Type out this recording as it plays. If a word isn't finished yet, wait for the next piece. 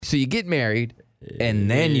So you get married,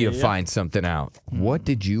 and then you find something out. What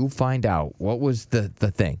did you find out? What was the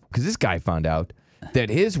thing? Because this guy found out that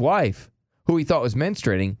his wife, who he thought was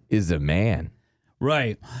menstruating, is a man.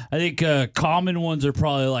 Right. I think common ones are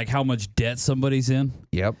probably like how much debt somebody's in.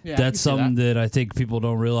 Yep. Yeah, I That's can see something that I think people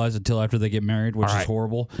don't realize until after they get married, which All right. is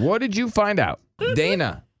horrible. What did you find out?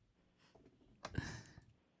 Dana.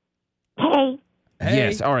 Hey.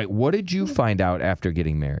 Yes. All right. What did you find out after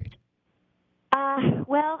getting married?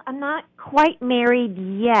 Well, I'm not quite married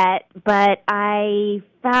yet, but I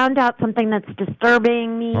found out something that's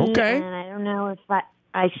disturbing me, Okay. and I don't know if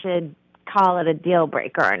I should call it a deal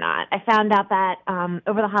breaker or not. I found out that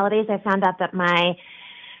over the holidays, I found out that my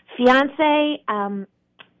fiance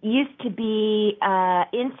used to be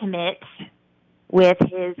intimate with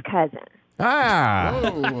his cousin. Ah.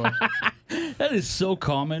 Oh. That is so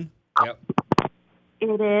common.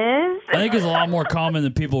 It is. I think it's a lot more common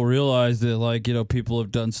than people realize that, like, you know, people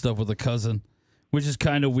have done stuff with a cousin, which is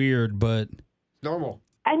kind of weird, but Normal.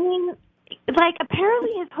 I mean, like, apparently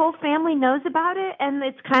his whole family knows about it, and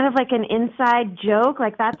it's kind of like an inside joke.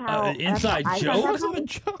 Like, that's how... inside that's how I joke? found It's out. not a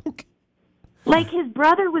joke. Like, his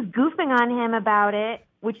brother was goofing on him about it,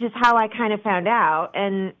 which is how I kind of found out,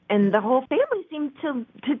 and the whole family seemed to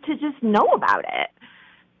just know about it.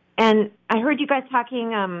 And I heard you guys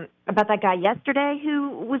talking about that guy yesterday who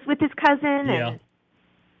was with his cousin. Yeah. And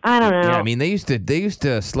I don't know. Yeah, I mean, they used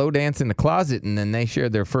to slow dance in the closet, and then they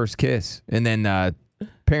shared their first kiss. And then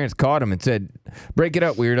parents caught them and said, break it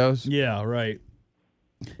up, weirdos. Yeah, right.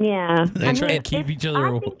 Yeah. They try to keep each other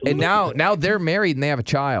away. And now they're married and they have a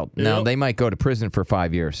child. Now, Yep. they might go to prison for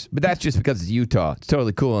 5 years. But that's just because it's Utah. It's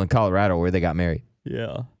totally cool in Colorado where they got married.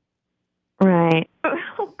 Yeah. Right.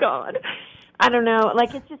 Oh, God. I don't know.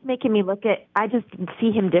 Like, it's just making me I just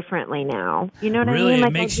see him differently now. You know what Really, I mean? it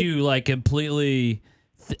Like, makes you, like, completely,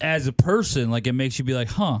 as a person, like, it makes you be like,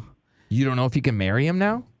 huh. You don't know if you can marry him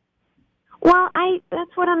now? Well,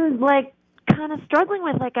 that's what I'm, like, kind of struggling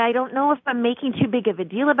with. Like, I don't know if I'm making too big of a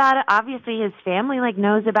deal about it. Obviously, his family, like,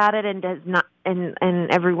 knows about it and does not, and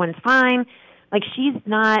everyone's fine. Like, she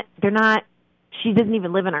doesn't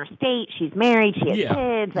even live in our state. She's married. She has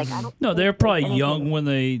kids. Like, I don't. No, they're think probably anything- young when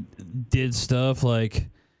they did stuff. Like,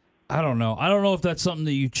 I don't know. I don't know if that's something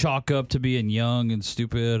that you chalk up to being young and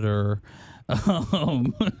stupid or. I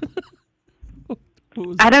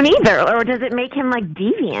don't either. Or does it make him like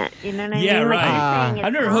deviant? You know what I Yeah, mean? Like, right. you're saying it's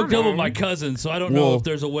I've never hooked up with common. my cousin, so I don't know Well- if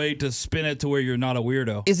there's a way to spin it to where you're not a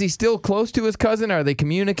weirdo. Is he still close to his cousin? Are they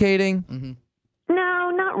communicating? No,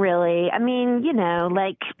 not really. I mean, you know,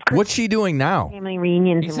 like What's she doing now? family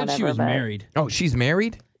reunions He and said whatever. she was but- married. Oh, she's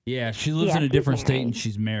married? Yeah, she lives Yeah, in a she's different state married. and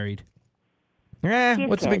she's married.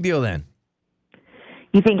 What's the big kids. deal then?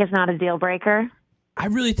 You think it's not a deal breaker? I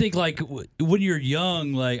really think, like, when you're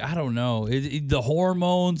young, like, I don't know, the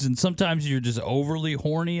hormones, and sometimes you're just overly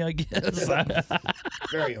horny, I guess.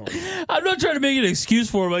 Very horny. I'm not trying to make an excuse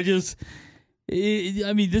for him. I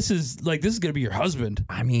mean, this is going to be your husband.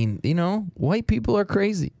 I mean, you know, white people are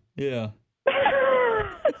crazy. Yeah.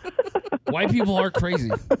 White people are crazy.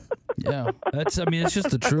 Yeah. It's just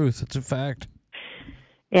the truth. It's a fact.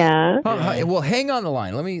 Yeah. Well, hang on the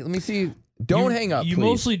line. Let me see. Don't hang up, You please.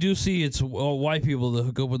 mostly do see it's white people that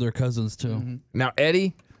hook up with their cousins, too. Mm-hmm. Now,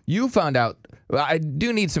 Eddie, you found out. Well, I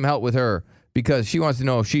do need some help with her because she wants to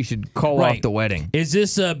know if she should call Right. off the wedding. Is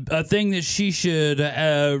this a thing that she should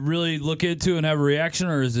really look into and have a reaction,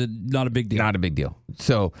 or is it not a big deal? Not a big deal.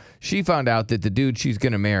 So she found out that the dude she's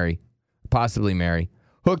going to possibly marry,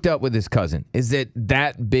 hooked up with his cousin. Is it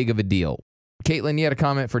that big of a deal? Caitlin, you had a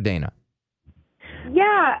comment for Dana.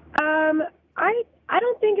 Yeah, I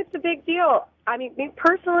don't think it's a big deal. I mean, me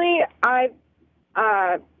personally, I've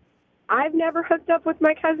never hooked up with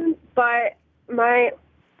my cousins, but my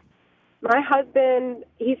husband,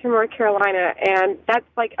 he's from North Carolina, and that's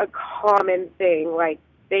like a common thing. Like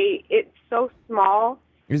it's so small.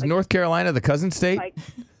 Is North Carolina the cousin state? Like,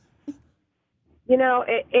 you know,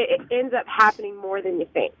 it ends up happening more than you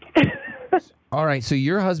think. All right, so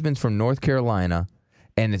your husband's from North Carolina,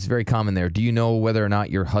 and it's very common there. Do you know whether or not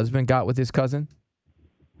your husband got with his cousin?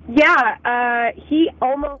 Yeah, he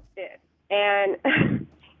almost did. And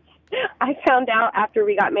I found out after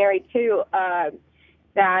we got married, too,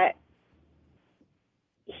 that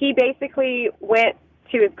he basically went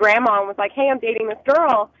to his grandma and was like, hey, I'm dating this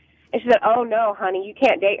girl. And she said, oh, no, honey, you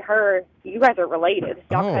can't date her. You guys are related.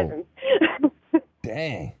 Y'all Oh. cousins.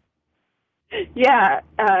 Dang. Yeah,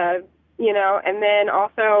 you know, and then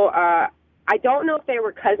also, I don't know if they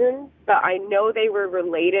were cousins, but I know they were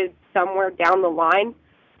related somewhere down the line.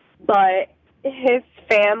 But his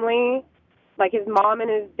family, like his mom and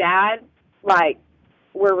his dad, like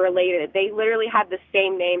were related. They literally had the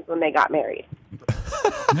same names when they got married.